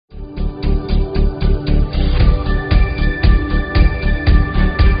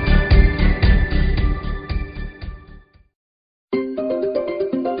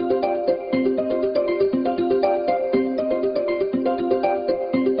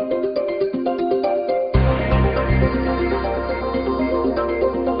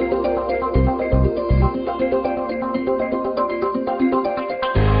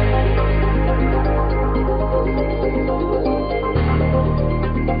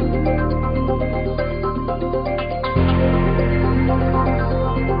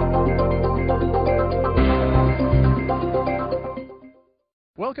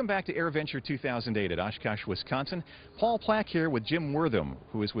Welcome back to AirVenture 2008 at Oshkosh, Wisconsin. Paul Plack here with Jim Wortham,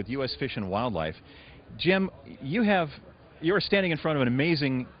 who is with U.S. Fish and Wildlife. Jim, you are standing in front of an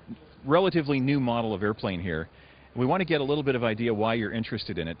amazing, relatively new model of airplane here. We want to get a little bit of idea why you're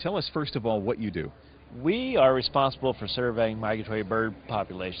interested in it. Tell us, first of all, what you do. We are responsible for surveying migratory bird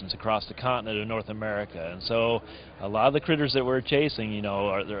populations across the continent of North America, and so a lot of the critters that we're chasing, you know,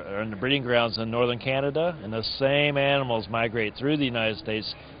 are in the breeding grounds in northern Canada, and the same animals migrate through the United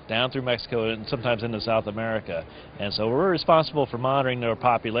States, down through Mexico, and sometimes into South America. And so we're responsible for monitoring their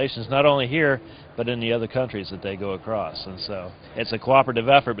populations, not only here, but in the other countries that they go across. And so it's a cooperative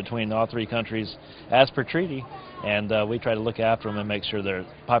effort between all three countries as per treaty, and we try to look after them and make sure their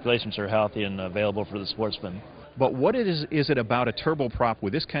populations are healthy and available for the sportsmen. But what is it about a turboprop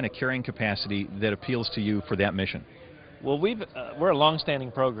with this kind of carrying capacity that appeals to you for that mission? Well, we're a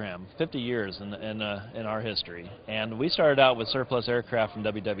long-standing program, 50 years in our history, and we started out with surplus aircraft from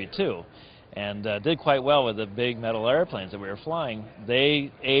WW2 and did quite well with the big metal airplanes that we were flying.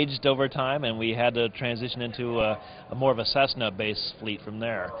 They aged over time, and we had to transition into a more of a Cessna-based fleet from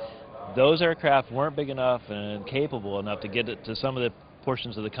there. Those aircraft weren't big enough and capable enough to get it to some of the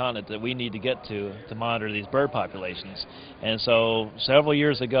portions of the continent that we need to get to monitor these bird populations. And so several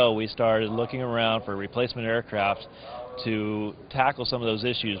years ago we started looking around for replacement aircraft to tackle some of those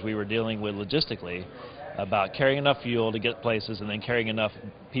issues we were dealing with logistically about carrying enough fuel to get places and then carrying enough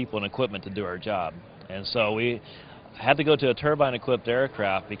people and equipment to do our job. And so we had to go to a turbine-equipped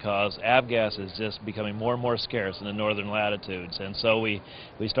aircraft because avgas is just becoming more and more scarce in the northern latitudes. And so we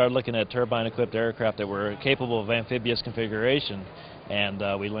started looking at turbine-equipped aircraft that were capable of amphibious configuration, and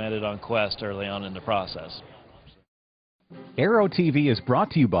we landed on Quest early on in the process. Aero-TV is brought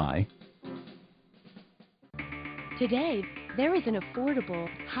to you by... Today, there is an affordable,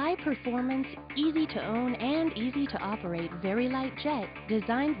 high-performance, easy-to-own and easy-to-operate very light jet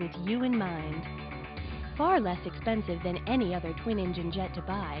designed with you in mind. Far less expensive than any other twin-engine jet to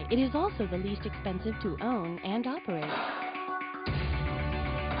buy, it is also the least expensive to own and operate.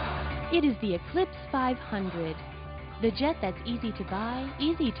 It is the Eclipse 500, the jet that's easy to buy,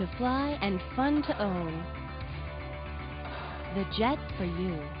 easy to fly, and fun to own. The jet for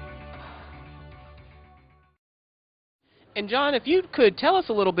you. And John, if you could tell us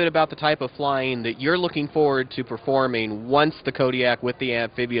a little bit about the type of flying that you're looking forward to performing once the Kodiak with the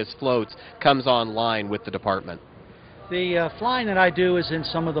amphibious floats comes online with the department. The flying that I do is in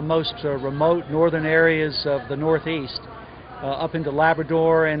some of the most remote northern areas of the Northeast, up into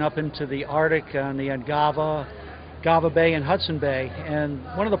Labrador and up into the Arctic on the Ungava Bay and Hudson Bay. And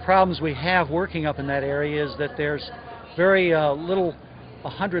one of the problems we have working up in that area is that there's very little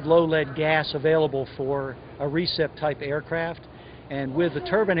 100 low lead gas available for a recip type aircraft, and with the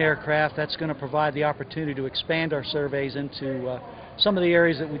turbine aircraft that's going to provide the opportunity to expand our surveys into some of the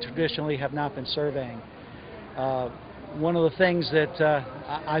areas that we traditionally have not been surveying. One of the things that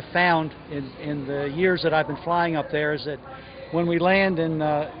I found in the years that I've been flying up there is that when we land in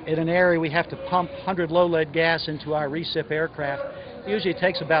an area we have to pump 100 low lead gas into our recip aircraft. It usually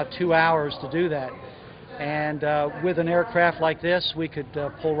takes about 2 hours to do that. And with an aircraft like this, we could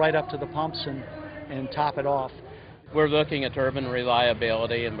pull right up to the pumps and top it off. We're looking at turbine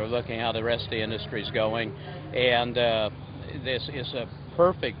reliability, and we're looking how the rest of the industry is going. And this is a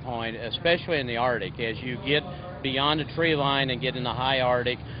perfect point, especially in the Arctic. As you get beyond the tree line and get in the high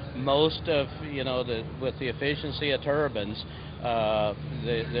Arctic, most of, with the efficiency of turbines,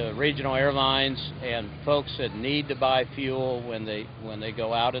 the regional airlines and folks that need to buy fuel when they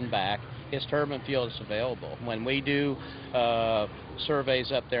go out and back, his turbine fuel is available. When we do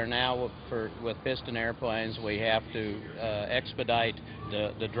surveys up there now with piston airplanes, we have to expedite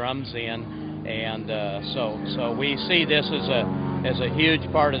the drums in, and so we see this as a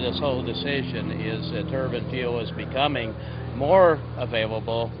huge part of this whole decision, is that turbine fuel is becoming more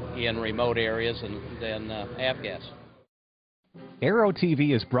available in remote areas than avgas.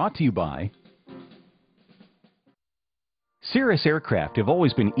 Aero-TV is brought to you by... Cirrus aircraft have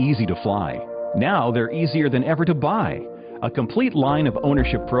always been easy to fly. Now they're easier than ever to buy. A complete line of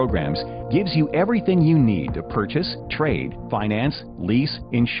ownership programs gives you everything you need to purchase, trade, finance, lease,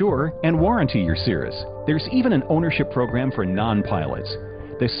 insure, and warranty your Cirrus. There's even an ownership program for non-pilots.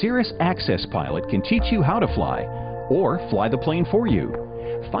 The Cirrus Access Pilot can teach you how to fly, or fly the plane for you.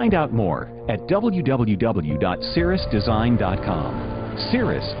 Find out more at www.cirrusdesign.com.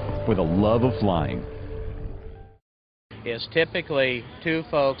 Cirrus, for the love of flying. Is typically 2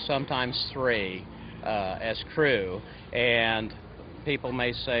 folks, sometimes 3, as crew, and people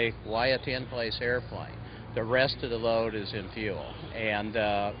may say, why a 10-place airplane? The rest of the load is in fuel, and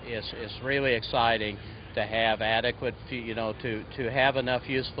it's really exciting to have adequate, to have enough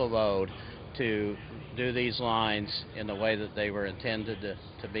useful load to do these lines in the way that they were intended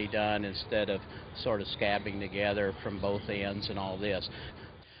to be done, instead of sort of scabbing together from both ends and all this.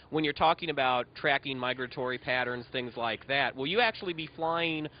 When you're talking about tracking migratory patterns, things like that, will you actually be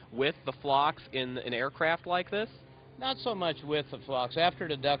flying with the flocks in an aircraft like this? Not so much with the flocks. After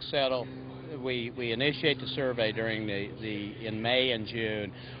the ducks settle, we initiate the survey during in May and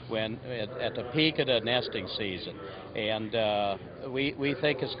June, when at the peak of the nesting season, and we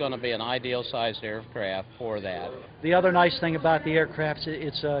think it's going to be an ideal-sized aircraft for that. The other nice thing about the aircraft,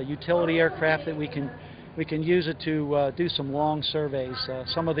 it's a utility aircraft that we can use it to do some long surveys.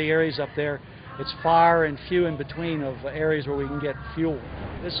 Some of the areas up there, it's far and few in between of areas where we can get fuel.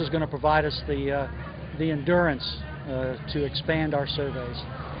 This is going to provide us the endurance to expand our surveys.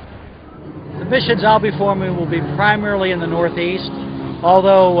 The missions I'll be performing will be primarily in the Northeast,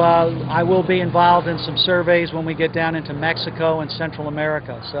 although I will be involved in some surveys when we get down into Mexico and Central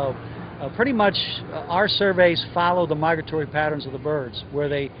America. So pretty much our surveys follow the migratory patterns of the birds, where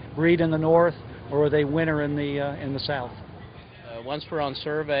they breed in the north or where they winter in the south. Once we're on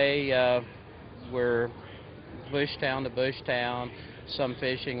survey, we're bush town to bush town, some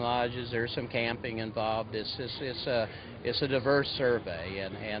fishing lodges, there's some camping involved. It's a diverse survey,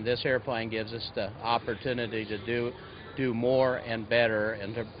 and this airplane gives us the opportunity to do more and better,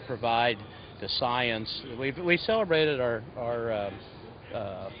 and to provide the science. We celebrated our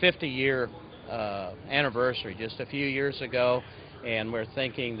 50-year anniversary just a few years ago, and we're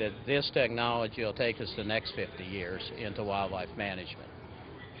thinking that this technology will take us the next 50 years into wildlife management.